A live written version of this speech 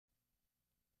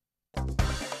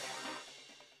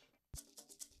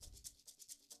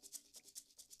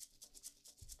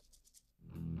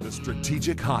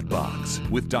Strategic Hotbox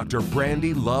with Dr.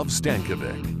 Brandi Love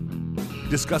Stankovic.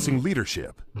 Discussing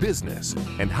leadership, business,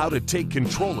 and how to take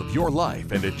control of your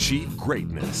life and achieve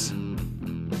greatness.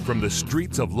 From the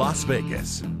streets of Las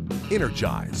Vegas,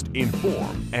 energized,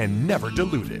 informed, and never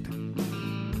diluted.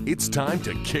 It's time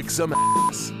to kick some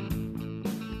ass.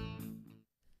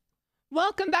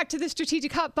 Welcome back to the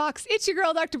Strategic Hotbox. It's your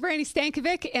girl, Dr. Brandi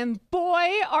Stankovic, and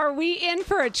boy, are we in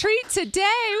for a treat today.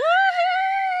 Woohoo!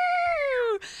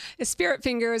 The Spirit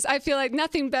Fingers. I feel like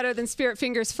nothing better than Spirit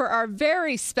Fingers for our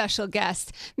very special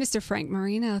guest, Mr. Frank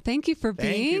Marino. Thank you for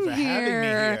being here. Thank you for having me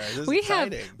here. This is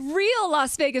exciting. Have real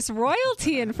Las Vegas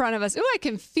royalty in front of us. Ooh, I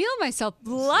can feel myself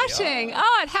blushing. Yeah.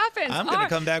 Oh, it happens. I'm going to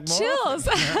come back more. Chills.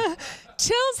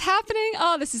 Chills happening.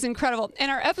 Oh, this is incredible. And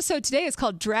our episode today is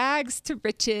called Drag to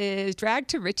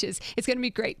Riches. It's going to be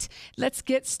great. Let's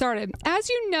get started. As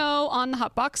you know, on the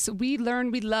Hotbox, we learn,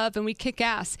 we love, and we kick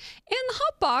ass. And the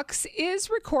Hotbox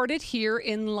is recorded here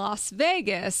in Las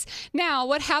Vegas. Now,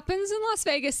 what happens in Las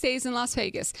Vegas stays in Las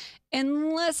Vegas.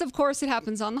 Unless, of course, it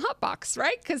happens on the Hotbox,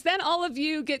 right? Because then all of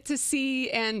you get to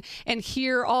see and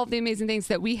hear all the amazing things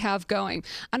that we have going.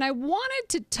 And I wanted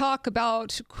to talk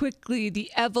about quickly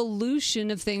the evolution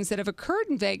of things that have occurred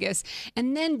in Vegas,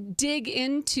 and then dig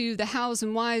into the hows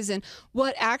and whys and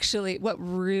what's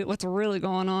really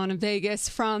going on in Vegas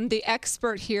from the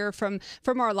expert here from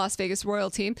our Las Vegas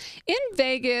royalty. In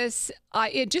Vegas,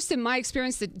 just in my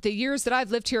experience, the years that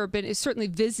I've lived here have been certainly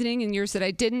visiting, and years that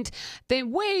I didn't.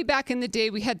 Then way back in the day,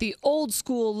 we had the old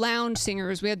school lounge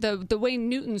singers. We had the Wayne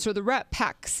Newtons or the Rat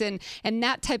Packs and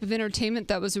that type of entertainment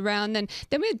that was around. Then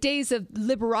we had days of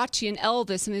Liberace and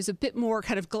Elvis, and it was a bit more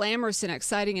kind of glamorous and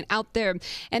exciting and out there.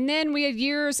 And then we had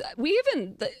years,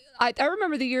 I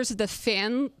remember the years of the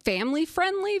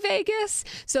family-friendly Vegas.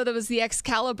 So there was the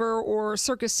Excalibur or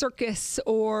Circus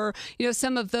or,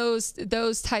 some of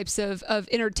those types of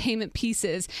entertainment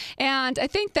pieces. And I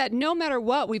think that no matter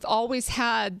what, we've always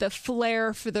had the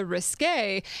flair for the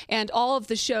risque, and all of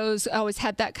the shows always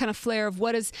had that kind of flair of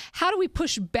how do we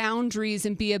push boundaries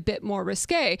and be a bit more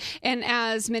risque? And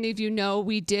as many of you know,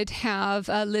 we did have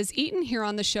Liz Eaton here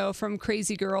on the show from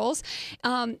Crazy Girls.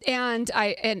 And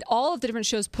all of the different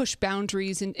shows push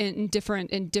boundaries in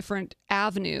different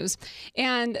avenues.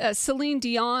 And Celine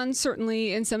Dion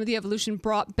certainly in some of the evolution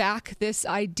brought back this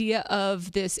idea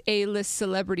of this A-list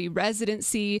celebrity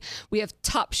residency. We have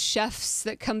top chefs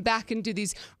that come back and do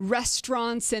these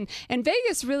restaurants, and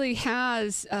Vegas really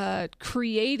has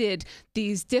created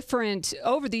these different,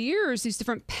 over the years, these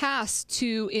different paths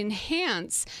to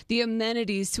enhance the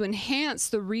amenities, to enhance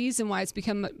the reason why it's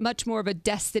become much more of a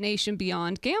destination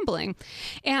beyond gambling.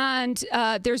 And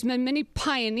there's been many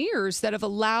pioneers that have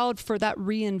allowed for that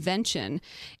reinvention,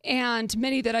 and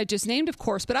many that I just named, of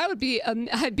course, but I'd be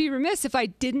remiss if I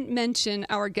didn't mention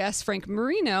our guest, Frank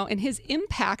Marino, and his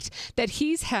impact that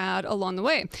he's had along the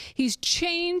way. He's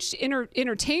changed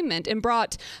entertainment and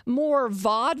brought more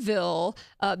vaudeville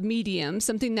medium,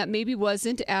 something that maybe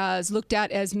wasn't as looked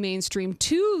at as mainstream,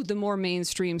 to the more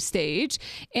mainstream stage.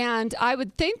 And I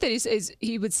would think that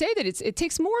he would say that it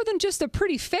takes more than just a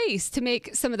pretty face to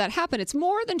make some of that happen. It's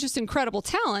more than just incredible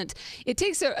talent. It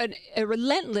takes a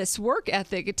relentless work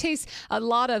ethic. It takes a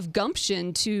lot of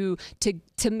gumption to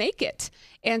make it.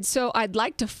 And so I'd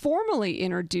like to formally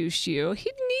introduce you.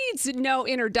 He needs no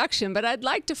introduction, but I'd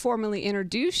like to formally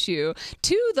introduce you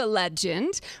to the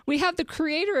legend. We have the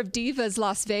creator of Divas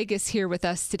Las Vegas here with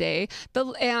us today,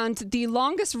 and the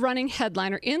longest running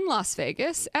headliner in Las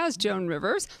Vegas as Joan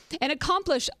Rivers, an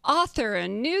accomplished author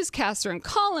and newscaster and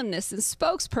columnist and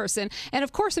spokesperson, and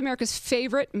of course, America's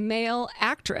favorite male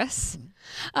actress.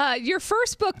 Your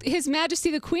first book, His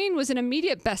Majesty the Queen, was an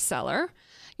immediate bestseller.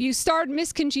 You starred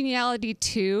Miss Congeniality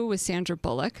 2 with Sandra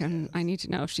Bullock, and I need to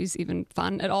know if she's even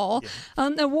fun at all. Yeah.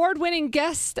 Award-winning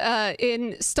guest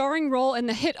in starring role in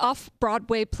the hit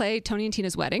off-Broadway play Tony and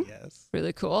Tina's Wedding. Yes.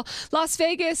 Really cool. Las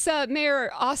Vegas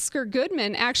Mayor Oscar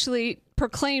Goodman actually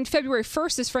proclaimed February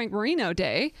 1st as Frank Marino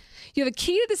Day. You have a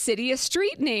key to the city, a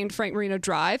street named Frank Marino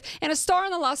Drive, and a star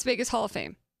in the Las Vegas Hall of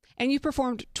Fame. And you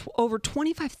performed over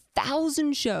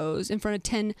 25,000 shows in front of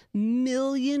 10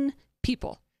 million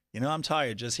people. I'm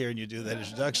tired just hearing you do that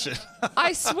introduction.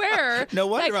 I swear. No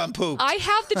wonder I'm pooped. I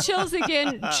have the chills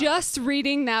again just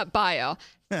reading that bio.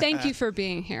 Thank you for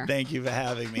being here. Thank you for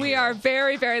having me. We are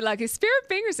very, very lucky. Spirit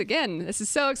Fingers again. This is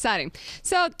so exciting.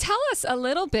 So tell us a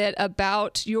little bit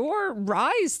about your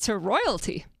rise to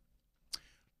royalty.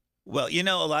 Well,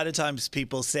 a lot of times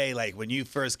people say, like, when you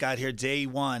first got here day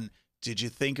one, did you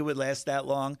think it would last that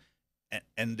long?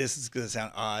 And this is going to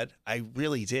sound odd. I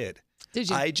really did. Did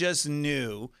you? I just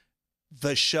knew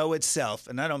the show itself,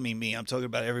 and I don't mean me, I'm talking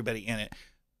about everybody in it,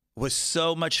 was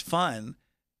so much fun,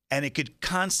 and it could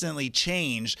constantly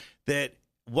change, that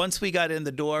once we got in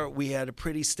the door, we had a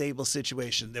pretty stable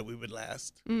situation that we would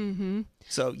last. Mm-hmm.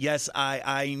 So yes,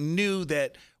 I knew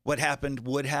that what happened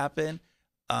would happen.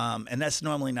 And that's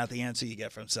normally not the answer you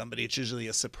get from somebody. It's usually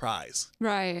a surprise.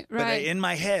 Right, But right. in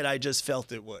my head, I just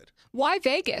felt it would. Why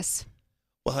Vegas?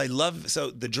 Well,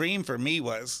 so the dream for me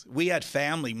was, we had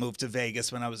family move to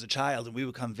Vegas when I was a child, and we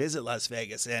would come visit Las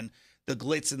Vegas, and the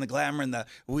glitz and the glamour, and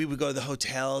we would go to the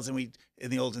hotels, and we, in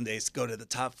the olden days, go to the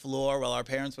top floor while our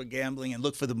parents were gambling and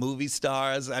look for the movie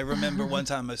stars. I remember one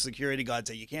time a security guard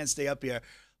said, "You can't stay up here.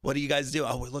 What do you guys do?"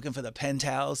 "Oh, we're looking for the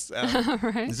penthouse.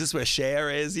 Right. Is this where Cher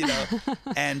is?"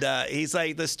 And he's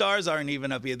like, "The stars aren't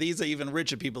even up here. These are even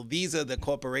richer people. These are the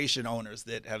corporation owners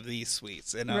that have these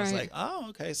suites." And I was like, "Oh,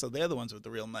 okay. So they're the ones with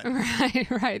the real money."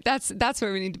 Right. That's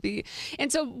where we need to be.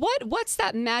 And so what's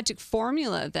that magic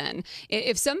formula then?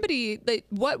 If somebody,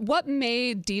 what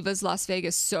made Divas Las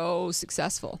Vegas so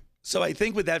successful? So I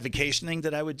think with that vacationing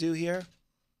that I would do here,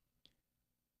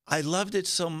 I loved it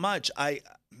so much.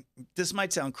 This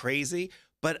might sound crazy,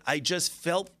 but I just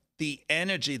felt the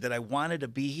energy that I wanted to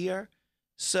be here.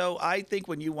 So I think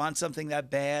when you want something that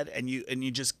bad, and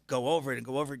you just go over it and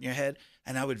go over it in your head,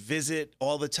 and I would visit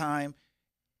all the time,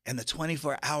 and the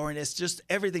 24-hourness, just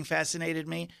everything fascinated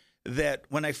me, that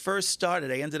when I first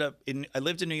started, I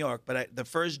lived in New York, but the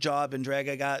first job in drag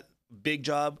I got, big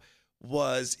job,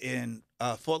 was in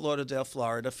Fort Lauderdale,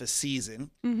 Florida, for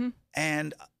Season. Mm-hmm.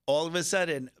 And all of a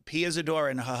sudden, Pia Zadora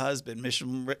and her husband,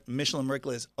 Michelin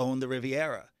Rickless, owned the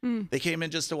Riviera. They came in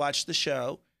just to watch the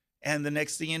show, and the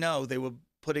next thing you know, they were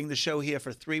putting the show here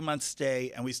for 3 months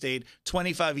stay, and we stayed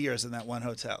 25 years in that one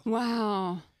hotel.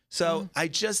 Wow. So I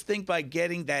just think by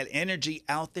getting that energy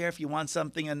out there, if you want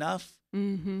something enough,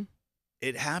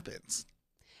 it happens.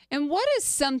 And what is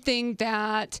something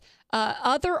that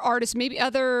other artists, maybe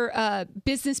other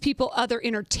business people, other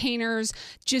entertainers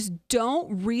just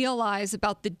don't realize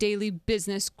about the daily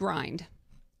business grind?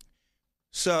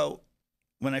 So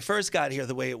when I first got here,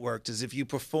 the way it worked is if you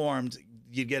performed,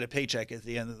 you'd get a paycheck at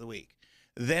the end of the week.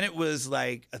 Then it was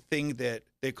like a thing that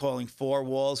they're calling four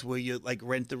walls, where you like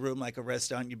rent the room like a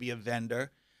restaurant, you'd be a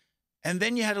vendor. And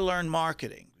then you had to learn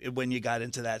marketing when you got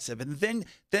into that stuff. And then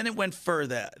it went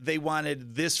further. They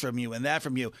wanted this from you and that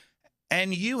from you.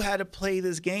 And you had to play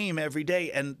this game every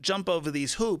day and jump over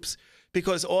these hoops,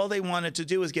 because all they wanted to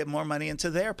do was get more money into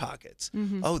their pockets.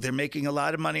 Oh, they're making a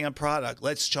lot of money on product.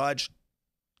 Let's charge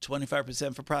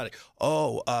 25% for product.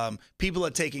 Oh, people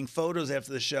are taking photos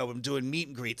after the show and doing meet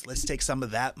and greets. Let's take some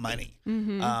of that money.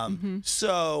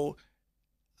 So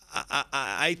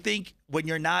I think when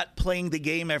you're not playing the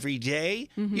game every day,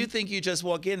 you think you just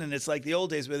walk in and it's like the old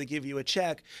days where they give you a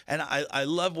check. And I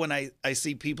love when I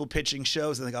see people pitching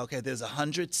shows and they go, okay, there's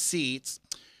 100 seats.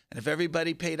 And if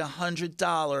everybody paid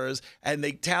 $100, and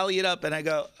they tally it up, and I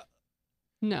go,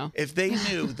 no. If they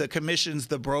knew the commissions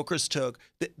the brokers took,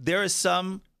 there is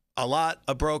a lot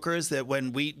of brokers that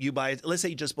when you buy, let's say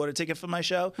you just bought a ticket for my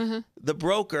show, the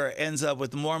broker ends up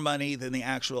with more money than the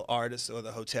actual artist or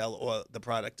the hotel or the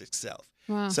product itself.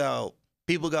 Wow. So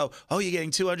people go, oh, you're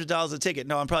getting $200 a ticket.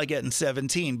 No, I'm probably getting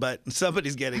 17, but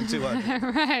somebody's getting 200.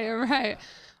 Right.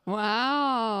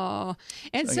 Wow.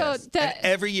 And so yes. And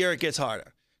every year it gets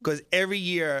harder, because every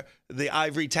year the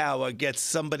ivory tower gets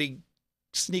somebody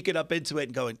sneaking up into it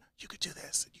and going, you could do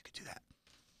this, and you could do that.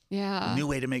 Yeah. New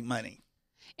way to make money.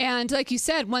 And like you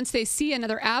said, once they see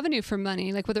another avenue for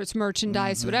money, like whether it's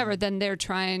merchandise, whatever, then they're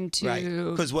trying to... Right.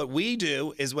 Because what we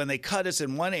do is when they cut us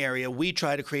in one area, we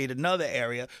try to create another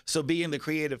area. So being the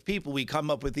creative people, we come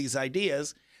up with these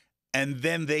ideas, and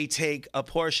then they take a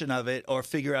portion of it or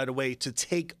figure out a way to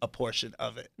take a portion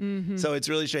of it. So it's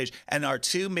really strange. And our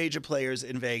two major players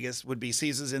in Vegas would be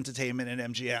Caesars Entertainment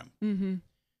and MGM.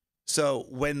 So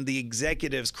when the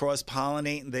executives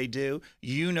cross-pollinate, and they do,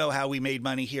 you know how we made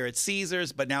money here at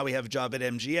Caesars, but now we have a job at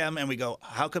MGM, and we go,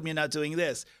 how come you're not doing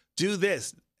this? Do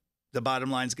this. The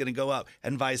bottom line's going to go up,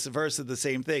 and vice versa, the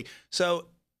same thing. So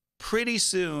pretty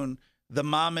soon, the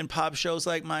mom and pop shows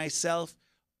like myself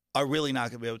are really not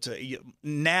going to be able to.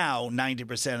 Now,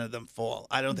 90% of them fall.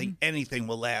 I don't think anything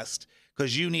will last,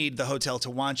 because you need the hotel to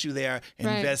want you there,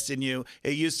 invest in you.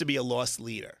 It used to be a lost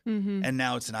leader, and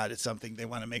now it's not. It's something they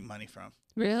want to make money from.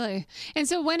 Really? And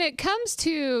so when it comes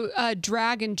to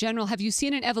drag in general, have you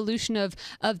seen an evolution of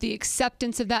the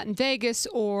acceptance of that in Vegas,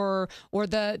 or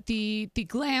the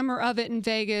glamour of it in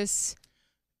Vegas?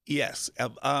 Yes.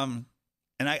 And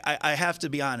I have to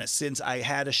be honest, since I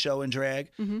had a show in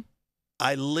drag,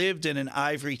 I lived in an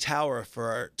ivory tower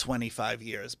for 25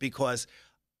 years, because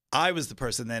I was the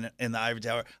person then in the Ivory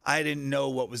Tower. I didn't know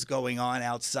what was going on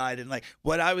outside. And like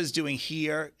what I was doing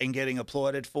here and getting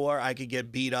applauded for, I could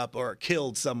get beat up or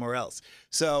killed somewhere else.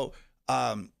 So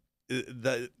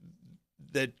the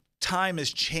time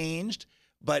has changed,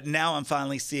 but now I'm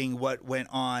finally seeing what went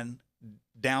on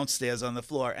downstairs on the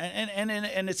floor.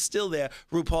 And it's still there.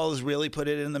 RuPaul has really put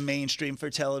it in the mainstream for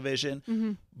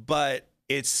television, but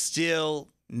it's still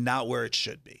not where it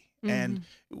should be. And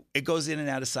it goes in and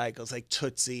out of cycles, like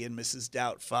Tootsie and Mrs.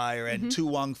 Doubtfire and Tu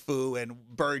Wong Fu and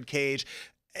Birdcage.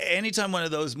 Anytime one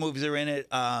of those movies are in it,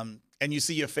 and you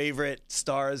see your favorite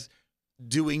stars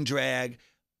doing drag,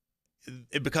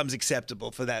 it becomes acceptable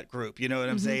for that group. You know what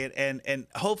I'm saying? And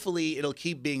hopefully it'll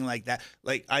keep being like that.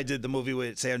 Like I did the movie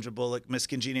with Sandra Bullock, Miss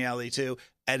Congeniality 2,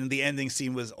 and the ending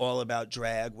scene was all about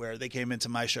drag, where they came into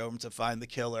my showroom to find the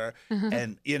killer.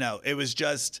 And, you know, it was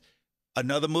just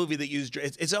another movie that used,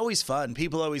 it's always fun.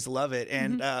 People always love it.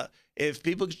 And if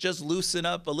people could just loosen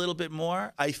up a little bit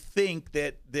more, I think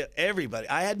that everybody,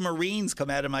 I had Marines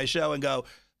come out of my show and go,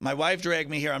 my wife dragged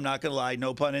me here, I'm not going to lie,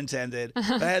 no pun intended.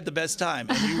 I had the best time.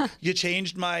 And you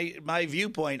changed my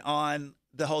viewpoint on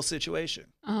the whole situation.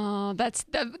 Oh, that's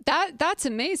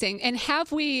amazing. And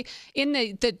have we, in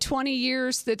the 20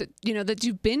 years that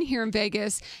you've been here in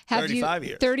Vegas, 35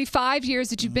 years. 35 years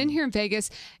that you've been here in Vegas,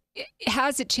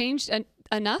 has it changed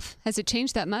enough? Has it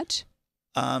changed that much?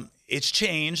 It's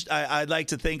changed. I'd like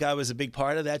to think I was a big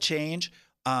part of that change.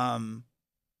 But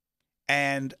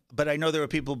I know there were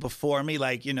people before me,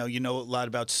 like, you know a lot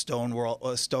about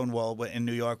Stonewall in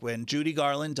New York. When Judy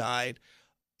Garland died,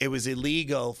 it was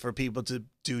illegal for people to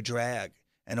do drag.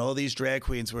 And all these drag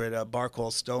queens were at a bar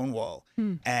called Stonewall.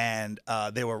 And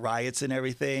there were riots and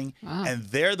everything. Wow. And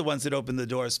they're the ones that opened the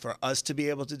doors for us to be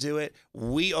able to do it.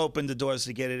 We opened the doors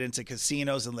to get it into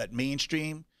casinos and let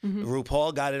mainstream.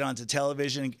 RuPaul got it onto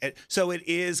television. So it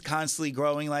is constantly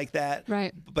growing like that.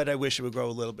 Right. But I wish it would grow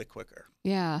a little bit quicker.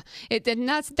 Yeah, and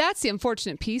that's the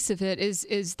unfortunate piece of it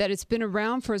is that it's been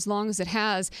around for as long as it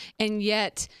has, and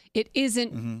yet it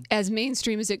isn't as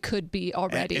mainstream as it could be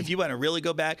already. And if you want to really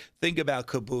go back, think about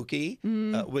Kabuki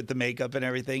with the makeup and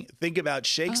everything. Think about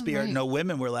Shakespeare. No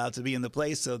women were allowed to be in the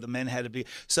play, so the men had to be.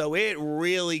 So it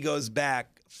really goes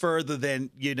back further than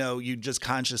you just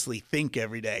consciously think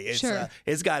every day.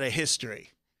 It's got a history.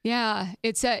 Yeah,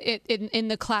 it's in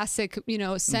the classic,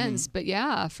 sense. But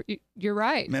yeah, you're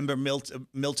right. Remember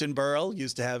Milton Berle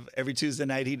used to have every Tuesday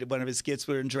night. One of his skits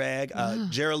were in drag.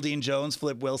 Geraldine Jones,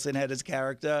 Flip Wilson had his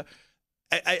character.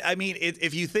 I mean,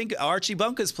 if you think Archie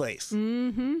Bunker's Place,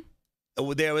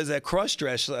 there was a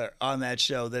cross-dresser on that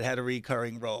show that had a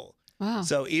recurring role. Wow.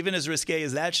 So even as risque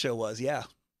as that show was, yeah.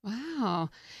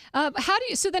 Wow. How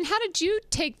did you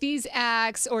take these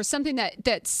acts or something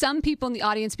that some people in the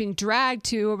audience being dragged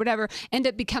to or whatever end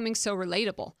up becoming so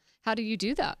relatable? How do you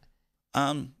do that?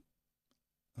 I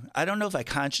don't know if I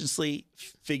consciously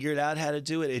figured out how to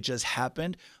do it. It just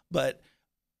happened. But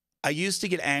I used to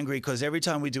get angry because every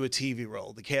time we do a TV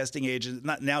role, the casting agent,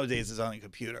 not nowadays is on a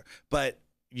computer, but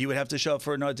you would have to show up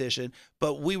for an audition.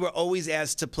 But we were always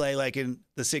asked to play like in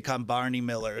the sitcom Barney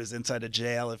Miller is inside a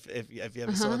jail, if you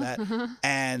ever saw that.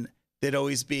 And there'd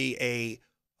always be a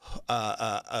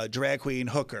drag queen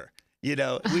hooker. We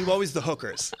were always the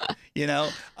hookers, in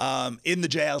the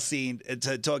jail scene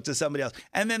to talk to somebody else.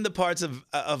 And then the parts have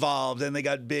evolved and they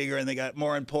got bigger and they got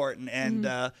more important.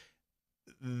 And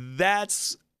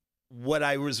that's what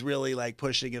I was really like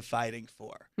pushing and fighting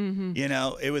for.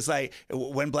 It was like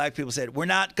when black people said, we're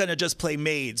not going to just play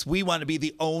maids. We want to be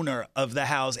the owner of the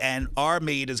house and our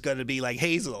maid is going to be like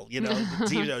Hazel,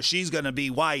 she's going to be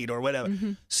white or whatever.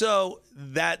 So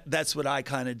that's what I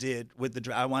kind of did with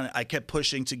the I kept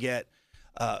pushing to get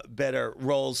better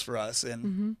roles for us.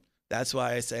 And that's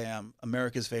why I say I'm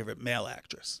America's favorite male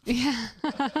actress. Yeah.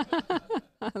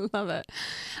 I love it.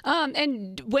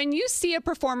 And when you see a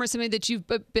performer, somebody that you've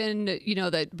been,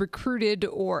 that recruited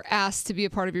or asked to be a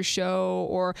part of your show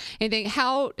or anything,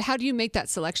 how do you make that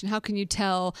selection? How can you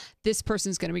tell this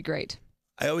person's going to be great?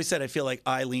 I always said I feel like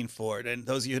Eileen Ford. And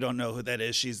those of you who don't know who that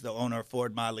is, she's the owner of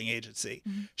Ford Modeling Agency.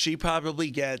 She probably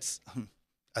gets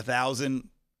 1,000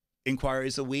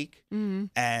 inquiries a week.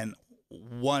 And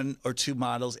 1 or 2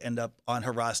 models end up on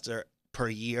her roster per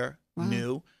year,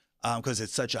 new. Because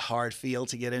it's such a hard field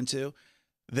to get into.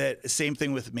 That same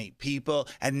thing with me. People,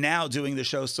 and now doing the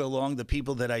show so long, the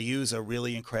people that I use are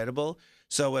really incredible.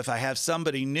 So if I have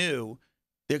somebody new,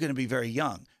 they're going to be very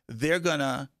young. They're going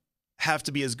to have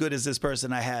to be as good as this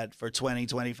person I had for 20,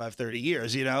 25, 30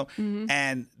 years,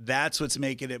 And that's what's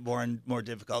making it more and more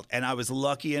difficult. And I was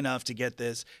lucky enough to get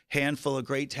this handful of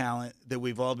great talent that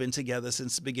we've all been together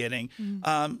since the beginning.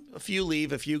 A few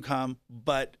leave, a few come,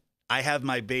 but I have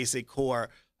my basic core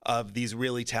of these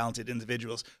really talented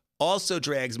individuals. Also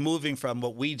drags moving from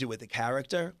what we do with the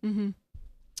character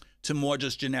to more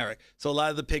just generic. So a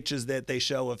lot of the pictures that they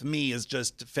show of me is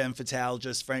just femme fatale,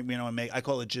 just Frank Marino and I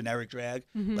call it generic drag,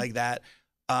 like that.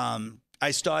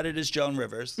 I started as Joan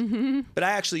Rivers, but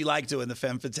I actually like doing the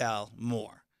femme fatale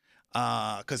more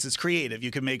because it's creative.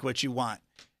 You can make what you want.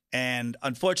 And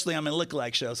unfortunately, I'm in a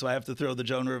lookalike show, so I have to throw the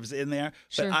Joan Rivers in there.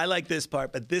 Sure. But I like this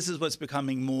part. But this is what's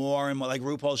becoming more and more, like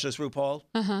RuPaul's just RuPaul.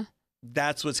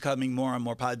 That's what's coming more and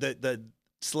more. The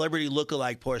celebrity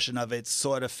lookalike portion of it's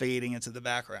sort of fading into the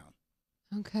background.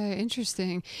 Okay,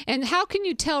 interesting. And how can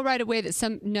you tell right away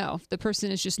that the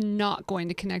person is just not going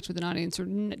to connect with an audience or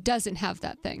doesn't have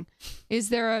that thing? Is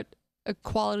there a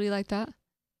quality like that?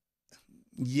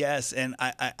 Yes, and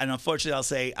and unfortunately, I'll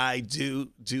say I do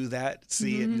that.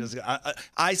 See it.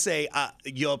 I say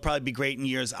you'll probably be great in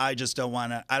years. I just don't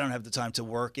want to. I don't have the time to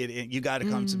work it. You got to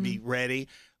come to me ready.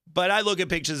 But I look at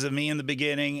pictures of me in the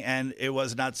beginning, and it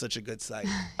was not such a good sight.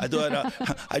 I thought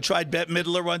I tried Bette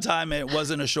Midler one time, and it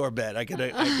wasn't a sure bet. I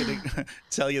could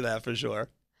tell you that for sure.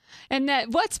 And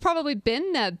what's probably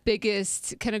been the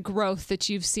biggest kind of growth that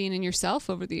you've seen in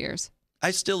yourself over the years? I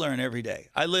still learn every day.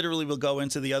 I literally will go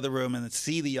into the other room and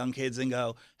see the young kids and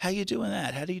go, how you doing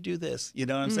that? How do you do this? You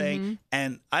know what I'm saying?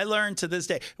 And I learn to this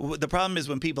day. The problem is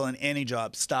when people in any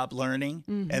job stop learning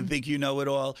and think you know it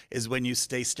all is when you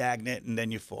stay stagnant and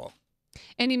then you fall.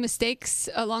 Any mistakes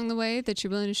along the way that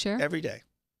you're willing to share? Every day.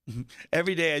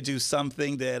 Every day I do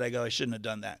something that I go, I shouldn't have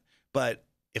done that. But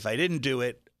if I didn't do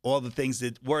it, all the things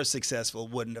that were successful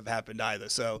wouldn't have happened either.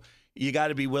 So you got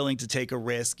to be willing to take a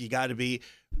risk. You got to be,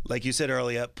 like you said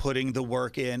earlier, putting the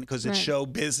work in because it's show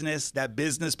business. That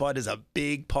business part is a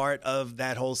big part of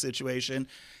that whole situation.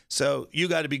 So you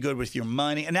got to be good with your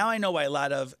money. And now I know why a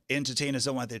lot of entertainers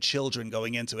don't want their children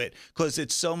going into it because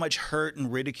it's so much hurt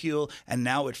and ridicule. And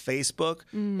now with Facebook,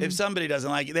 if somebody doesn't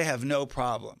like you, they have no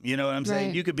problem. You know what I'm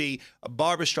saying? You could be a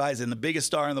Barbra Streisand, the biggest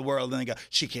star in the world, and they go,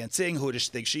 she can't sing. Who does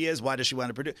she think she is? Why does she want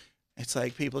to produce? It's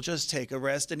like people just take a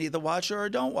rest and either watch her or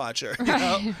don't watch her. You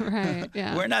know? Right.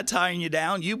 Yeah. We're not tying you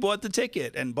down. You bought the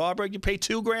ticket, and Barbara, you paid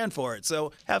 $2,000 for it.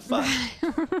 So have fun.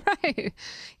 Right.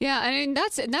 Yeah. I mean,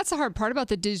 that's the hard part about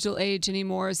the digital age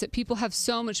anymore is that people have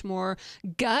so much more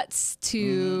guts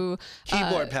to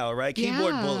keyboard power, right?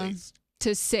 Keyboard bullies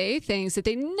to say things that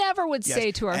they never would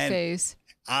say to our face.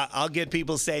 I'll get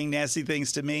people saying nasty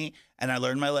things to me, and I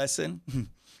learned my lesson.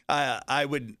 I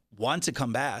would want to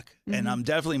come back, and I'm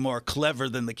definitely more clever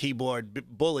than the keyboard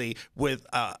bully with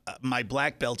my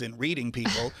black belt in reading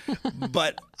people.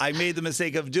 But I made the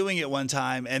mistake of doing it one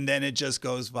time, and then it just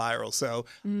goes viral. So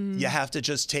you have to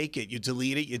just take it. You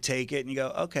delete it, you take it, and you go,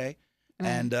 okay.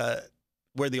 And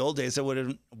where the old days, I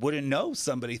wouldn't know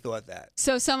somebody thought that.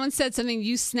 So someone said something,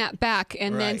 you snap back,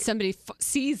 and then somebody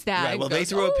sees that. Right. Well, goes, they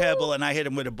threw a pebble, and I hit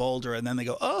them with a boulder, and then they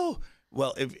go, oh.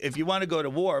 Well, if you want to go to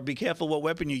war, be careful what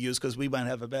weapon you use because we might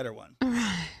have a better one.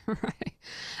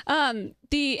 Right.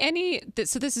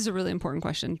 So this is a really important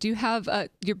question. Do you have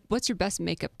what's your best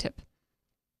makeup tip?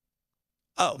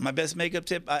 Oh, my best makeup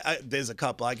tip? There's a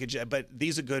couple but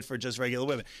these are good for just regular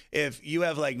women. If you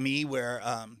have like me, where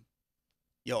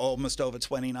you're almost over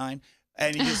 29,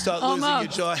 and you just start losing your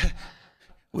jaw.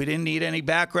 We didn't need any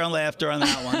background laughter on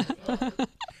that one.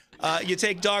 You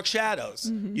take dark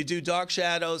shadows. You do dark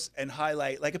shadows and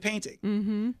highlight like a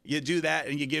painting. You do that,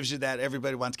 and it gives you that.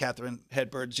 Everybody wants Catherine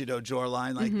Hepburn's,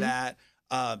 jawline like that.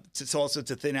 It's also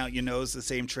to thin out your nose, the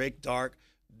same trick. Dark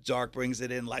brings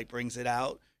it in, light brings it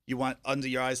out. You want under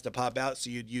your eyes to pop out, so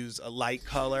you'd use a light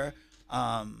color.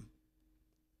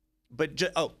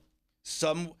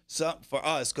 Some for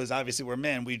us, because obviously we're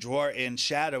men, we draw in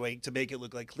shadowing to make it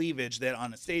look like cleavage. That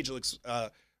on a stage looks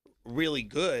really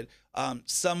good.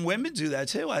 Some women do that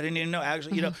too. I didn't even know.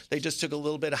 Actually, they just took a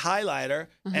little bit of highlighter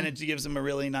and it gives them a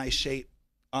really nice shape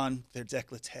on their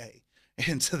décolleté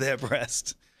into their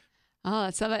breast. Oh,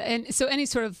 that's love it. And so any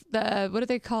sort of what do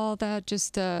they call that?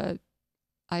 Just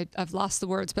I've lost the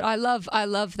words, but I love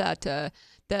that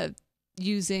the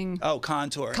using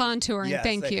contouring. Yes,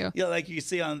 Thank you. Yeah, like you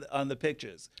see on the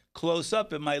pictures. Close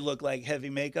up, it might look like heavy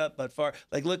makeup, but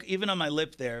look, even on my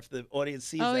lip there, if the audience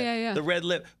sees the red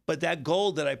lip, but that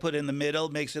gold that I put in the middle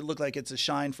makes it look like it's a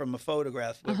shine from a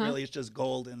photograph, but really it's just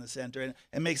gold in the center, and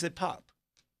it makes it pop.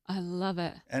 I love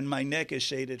it. And my neck is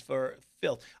shaded for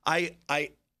filth. I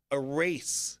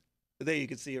erase. There you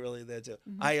can see it really there too.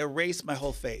 I erase my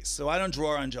whole face, so I don't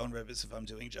draw on Joan Rivers if I'm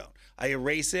doing Joan. I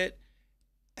erase it,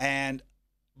 and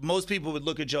most people would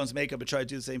look at Joan's makeup and try to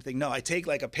do the same thing. No, I take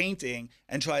like a painting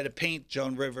and try to paint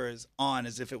Joan Rivers on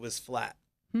as if it was flat.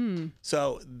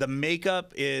 So the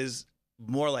makeup is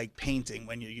more like painting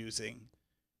when you're using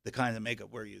the kind of makeup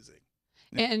we're using.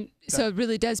 And so it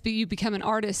really does, but you become an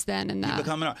artist then in that. You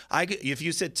become an artist. If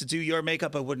you said to do your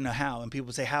makeup, I wouldn't know how. And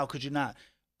people say, how could you not?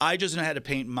 I just know how to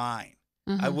paint mine.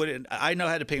 I know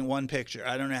how to paint one picture.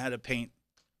 I don't know how to paint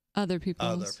other people's.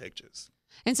 Other pictures.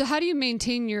 And so how do you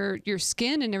maintain your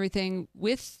skin and everything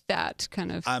with that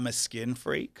kind of? I'm a skin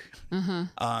freak.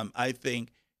 I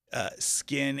think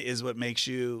skin is what makes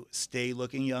you stay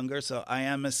looking younger. So I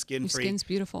am a skin freak. Your skin's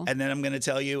beautiful. And then I'm going to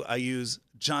tell you, I use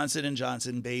Johnson &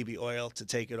 Johnson baby oil to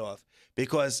take it off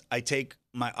because I take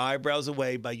my eyebrows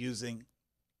away by using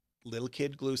little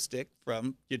kid glue stick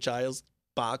from your child's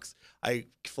box. I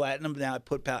flatten them down.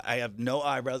 I have no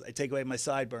eyebrows. I take away my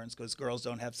sideburns because girls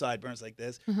don't have sideburns like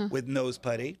this with nose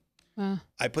putty.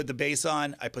 I put the base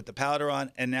on. I put the powder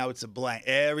on, and now it's a blank.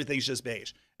 Everything's just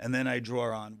beige. And then I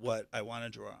draw on what I want to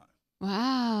draw on.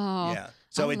 Wow. Yeah.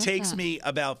 So it takes me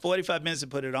about 45 minutes to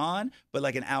put it on, but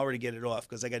like an hour to get it off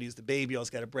because I got to use the baby oil.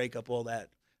 It's got to break up all that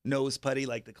nose putty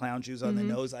like the clowns use on the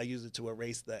nose. I use it to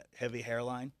erase that heavy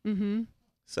hairline.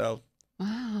 So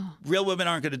real women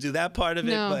aren't going to do that part of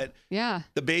it, but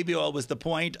the baby oil was the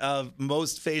point of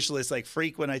most facialists like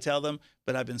freak when I tell them,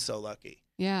 but I've been so lucky.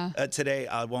 Yeah. Today,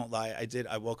 I won't lie,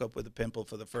 I woke up with a pimple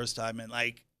for the first time in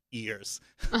like years.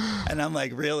 And I'm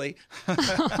like, really?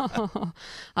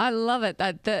 I love it.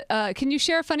 Can you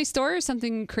share a funny story or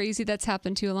something crazy that's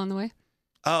happened to you along the way?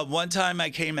 One time I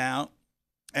came out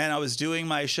and I was doing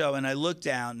my show and I looked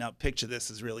down. Now, picture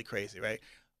this is really crazy, right?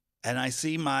 And I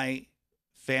see my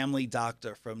family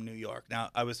doctor from New York. Now,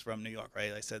 I was from New York,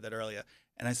 right? I said that earlier.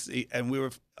 And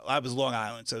I was Long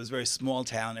Island, so it was a very small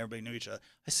town. Everybody knew each other.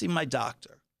 I see my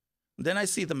doctor. Then I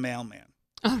see the mailman.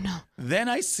 Oh, no. Then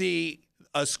I see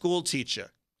a school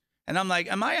teacher. And I'm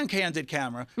like, am I on candid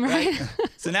camera? Right.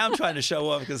 So now I'm trying to show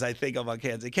off because I think I'm on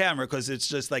candid camera because it's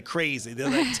just like crazy. There's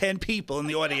like 10 people in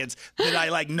the audience that I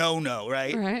like know,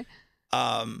 right? Right.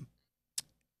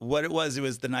 What it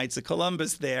was the Knights of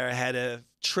Columbus there. I had a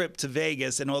trip to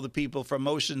Vegas and all the people from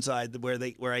Oceanside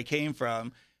where I came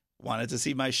from wanted to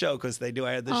see my show because they knew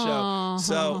I had the show.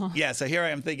 So so here I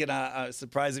am thinking,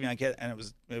 surprising me, and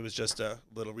it was just a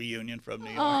little reunion from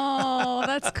New York. Oh,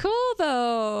 that's cool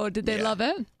though. Did they love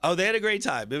it? Oh, they had a great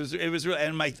time. It was real,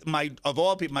 and my of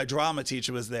all people, my drama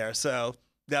teacher was there, so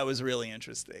that was really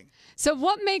interesting. So,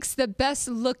 what makes the best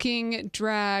looking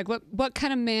drag? What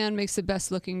kind of man makes the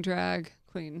best looking drag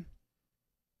queen?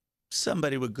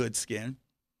 Somebody with good skin.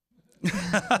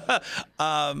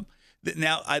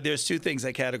 Now, there's two things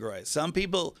I categorize. Some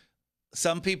people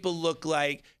look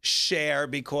like Cher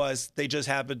because they just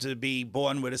happen to be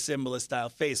born with a similar style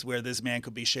face, where this man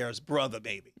could be Cher's brother,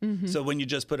 maybe. So when you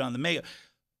just put on the makeup.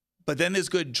 But then there's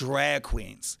good drag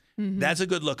queens. That's a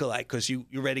good lookalike because you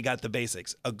already got the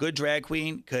basics. A good drag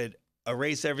queen could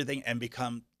erase everything and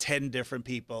become 10 different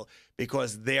people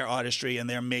because their artistry and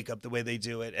their makeup, the way they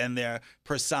do it, and their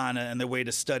persona and their way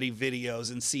to study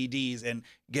videos and CDs and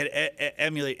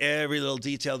emulate every little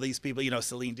detail of these people,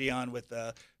 Celine Dion with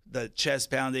the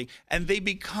chest pounding, and they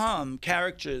become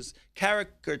caricatures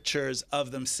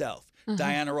of themselves.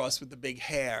 Diana Ross with the big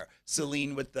hair,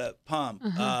 Celine with the pump,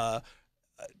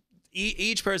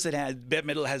 each person Bette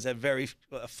Midler has a very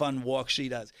fun walk she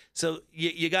does. So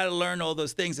you got to learn all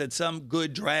those things, and some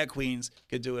good drag queens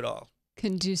could do it all.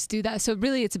 Can just do that. So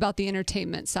really it's about the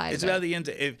entertainment side. It's about the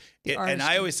and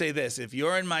I always say this, if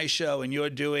you're in my show and you're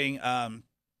doing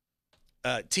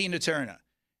Tina Turner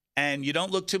and you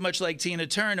don't look too much like Tina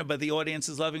Turner, but the audience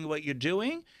is loving what you're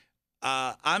doing,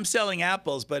 I'm selling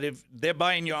apples, but if they're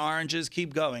buying your oranges,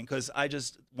 keep going because I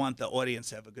just want the audience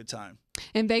to have a good time.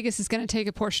 And Vegas is going to take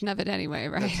a portion of it anyway,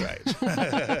 right? That's right.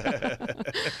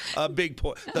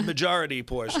 The majority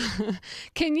portion.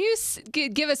 Can you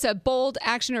give us a bold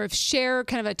action or share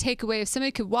kind of a takeaway if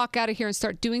somebody could walk out of here and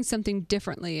start doing something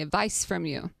differently, advice from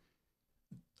you?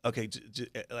 Okay,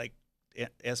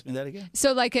 ask me that again.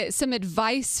 So some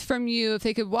advice from you if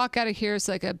they could walk out of here, it's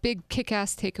like a big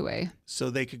kick-ass takeaway. So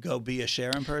they could go be a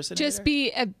Cher impersonator? Just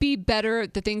be better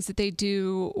at the things that they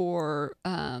do, or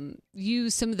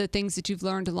use some of the things that you've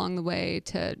learned along the way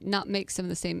to not make some of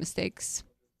the same mistakes.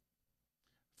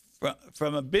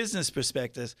 From a business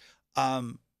perspective,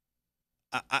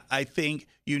 I think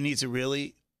you need to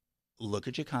really look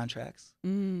at your contracts.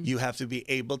 You have to be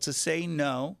able to say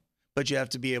no, but you have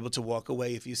to be able to walk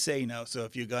away if you say no. So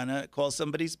if you're going to call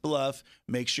somebody's bluff,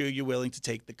 make sure you're willing to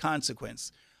take the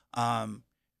consequence.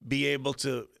 Be able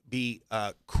to be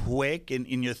quick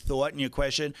in your thought and your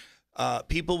question.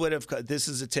 People would have, this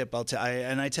is a tip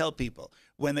and I tell people,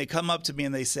 when they come up to me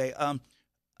and they say,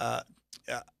 I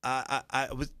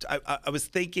was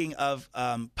thinking of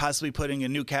possibly putting a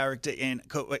new character in.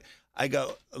 I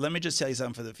go, let me just tell you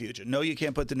something for the future. No, you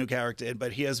can't put the new character in,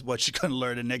 but here's what you're going to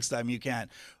learn the next time you can.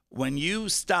 When you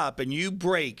stop and you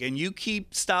break and you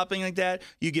keep stopping like that,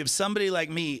 you give somebody like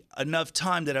me enough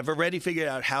time that I've already figured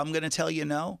out how I'm going to tell you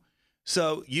no.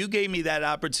 So you gave me that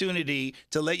opportunity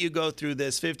to let you go through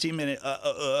this 15-minute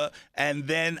and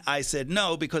then I said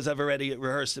no because I've already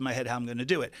rehearsed in my head how I'm going to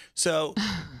do it. So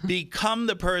become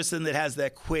the person that has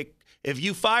that quick, if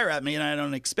you fire at me and I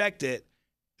don't expect it,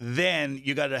 then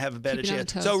you got to have a better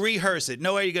chance. So rehearse it.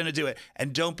 Know how you're going to do it.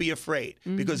 And don't be afraid.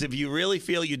 Because if you really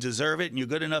feel you deserve it and you're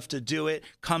good enough to do it,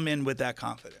 come in with that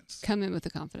confidence. Come in with the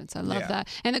confidence. I love that.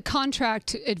 And the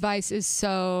contract advice is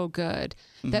so good.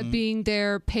 That being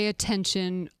there, pay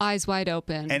attention, eyes wide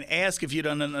open. And ask if you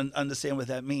don't understand what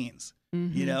that means.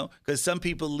 You know, because some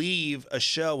people leave a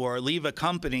show or leave a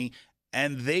company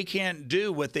and they can't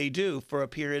do what they do for a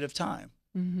period of time.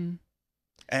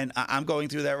 And I'm going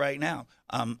through that right now.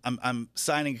 I'm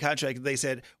signing a contract. They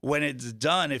said, when it's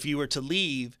done, if you were to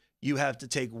leave, you have to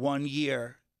take 1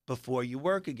 year before you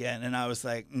work again. And I was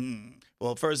like,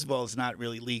 well, first of all, it's not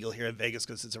really legal here in Vegas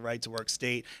because it's a right-to-work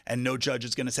state, and no judge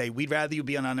is going to say, we'd rather you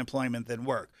be on unemployment than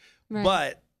work. Right.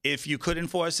 But if you could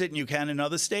enforce it and you can in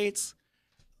other states,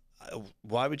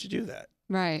 why would you do that?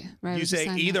 Right. You say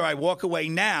either I walk away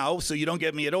now so you don't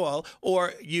get me at all,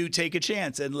 or you take a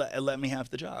chance and let me have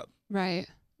the job. Right.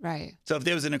 So if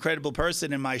there was an incredible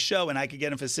person in my show and I could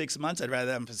get him for 6 months, I'd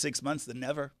rather have him for 6 months than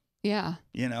never. Yeah.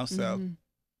 You know, so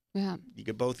you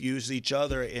could both use each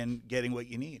other in getting what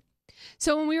you need.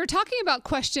 So when we were talking about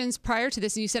questions prior to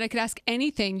this, and you said I could ask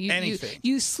anything,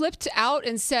 you slipped out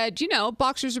and said, you know,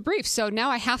 boxers or briefs. So now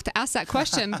I have to ask that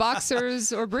question,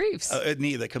 boxers or briefs?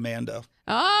 Neither, commando.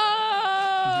 Oh!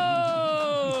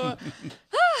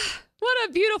 What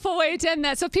a beautiful way to end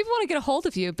that. So if people want to get a hold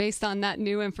of you based on that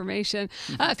new information,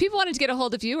 if people wanted to get a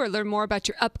hold of you or learn more about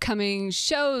your upcoming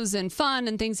shows and fun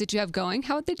and things that you have going,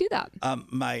 how would they do that?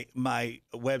 My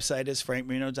website is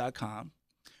frankmarino.com.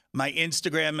 My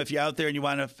Instagram, if you're out there and you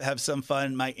want to have some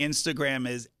fun, my Instagram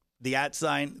is the @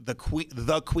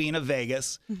 the Queen of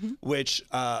Vegas, which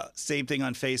same thing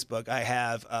on Facebook. I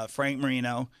have Frank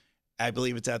Marino. I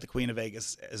believe it's at the Queen of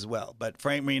Vegas as well. But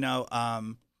Frank Marino,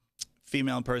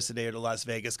 female impersonator to Las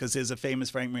Vegas, because there's a famous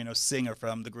Frank Marino singer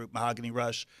from the group Mahogany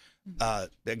Rush.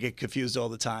 They get confused all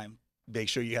the time. Make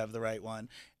sure you have the right one.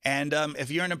 And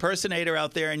if you're an impersonator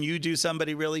out there and you do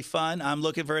somebody really fun, I'm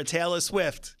looking for a Taylor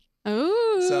Swift. Ooh.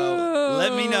 So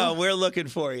let me know. We're looking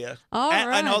for you.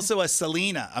 And also a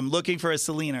Selena. I'm looking for a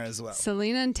Selena as well.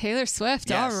 Selena and Taylor Swift.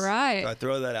 Yes. All right. So I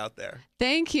throw that out there.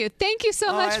 Thank you. Thank you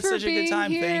so much for being here.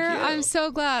 Thank you. I'm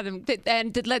so glad.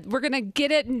 We're going to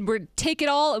get it and take it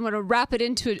all. I'm going to wrap it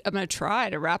into I'm going to try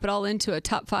to wrap it all into a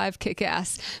top 5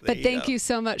 kick-ass. But thank you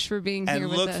so much for being here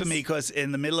with us. And look for me, because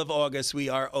in the middle of August, we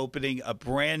are opening a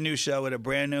brand new show at a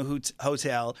brand new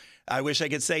hotel. I wish I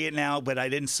could say it now, but I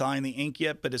didn't sign the ink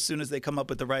yet. But as soon as they come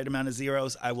up with the right amount of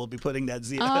zeros, I will be putting that my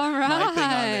thing on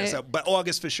there. So, but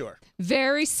August for sure.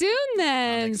 Very soon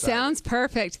then. Sounds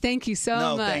perfect. Thank you so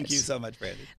much. No, thank you so much,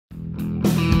 Brandi.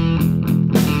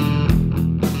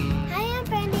 Hi, I'm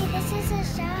Brandi. This is a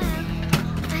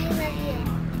shout-out. I love you.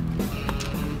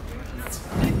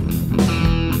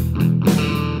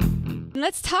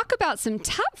 Let's talk about some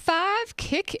top 5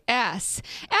 kick-ass.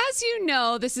 As you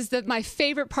know, this is my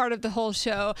favorite part of the whole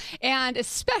show, and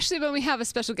especially when we have a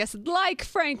special guest like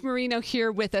Frank Marino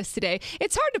here with us today.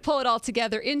 It's hard to pull it all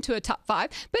together into a top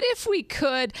 5, but if we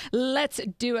could, let's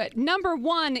do it. Number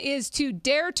 1 is to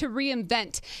dare to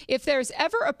reinvent. If there's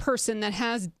ever a person that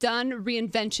has done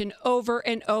reinvention over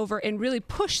and over and really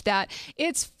pushed that,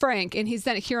 it's Frank, and he's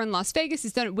done it here in Las Vegas.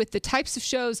 He's done it with the types of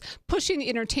shows, pushing the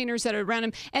entertainers that are around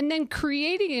him, and then creating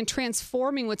and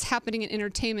transforming what's happening in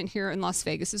entertainment here in Las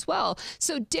Vegas as well.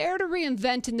 So dare to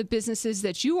reinvent in the businesses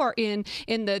that you are in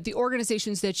the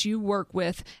organizations that you work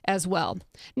with as well.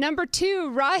 Number 2,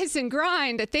 rise and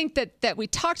grind. I think that we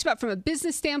talked about from a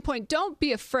business standpoint, don't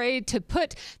be afraid to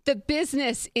put the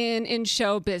business in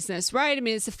show business, right? I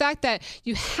mean, it's the fact that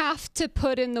you have to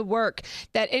put in the work,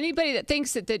 that anybody that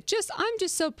thinks that I'm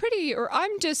just so pretty or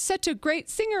I'm just such a great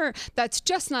singer, that's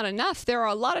just not enough. There are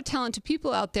a lot of talented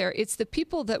people out there. It's the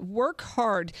people that work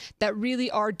hard that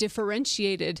really are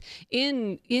differentiated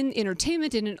in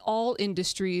entertainment and in all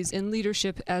industries, in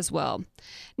leadership as well.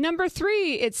 Number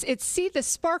 3, it's see the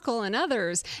sparkle in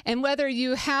others, and whether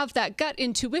you have that gut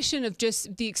intuition of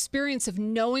just the experience of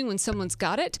knowing when someone's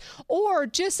got it, or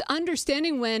just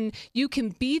understanding when you can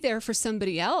be there for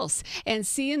somebody else and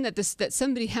seeing that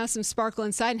somebody has some sparkle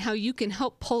inside and how you can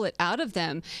help pull it out of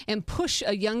them and push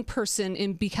a young person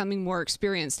in becoming more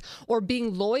experienced, or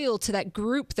being loyal to that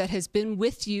group that has been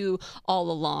with you all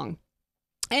along.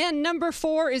 And number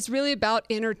 4 is really about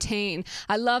entertain.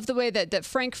 I love the way that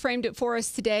Frank framed it for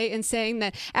us today in saying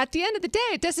that at the end of the day,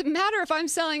 it doesn't matter if I'm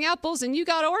selling apples and you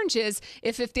got oranges.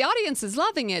 If the audience is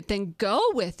loving it, then go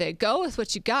with it. Go with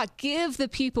what you got. Give the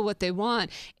people what they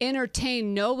want.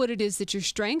 Entertain. Know what it is that your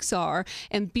strengths are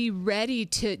and be ready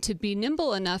to be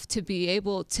nimble enough to be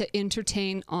able to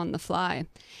entertain on the fly.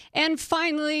 And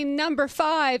finally, number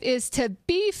 5 is to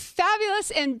be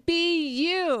fabulous and be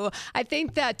you. I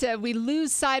think that we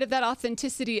lose sight of that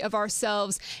authenticity of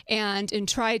ourselves and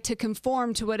try to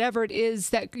conform to whatever it is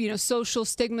that, social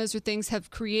stigmas or things have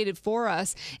created for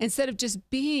us, instead of just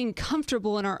being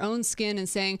comfortable in our own skin and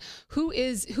saying, who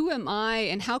am I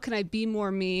and how can I be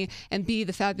more me and be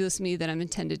the fabulous me that I'm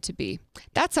intended to be?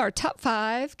 That's our top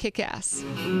 5 kick-ass.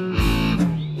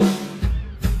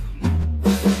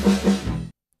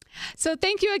 So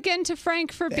thank you again to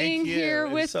Frank for being here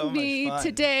with me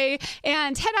today.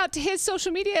 And head out to his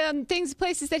social media and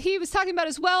places that he was talking about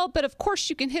as well. But of course,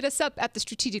 you can hit us up at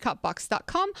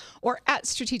thestrategichotbox.com or at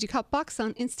Strategic Hotbox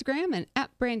on Instagram and at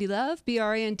Brandi Love,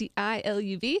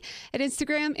 BRANDILUV, at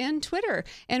Instagram and Twitter.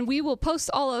 And we will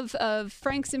post all of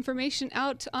Frank's information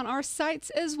out on our sites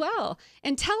as well.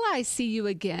 Until I see you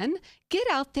again, get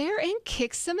out there and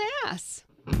kick some ass.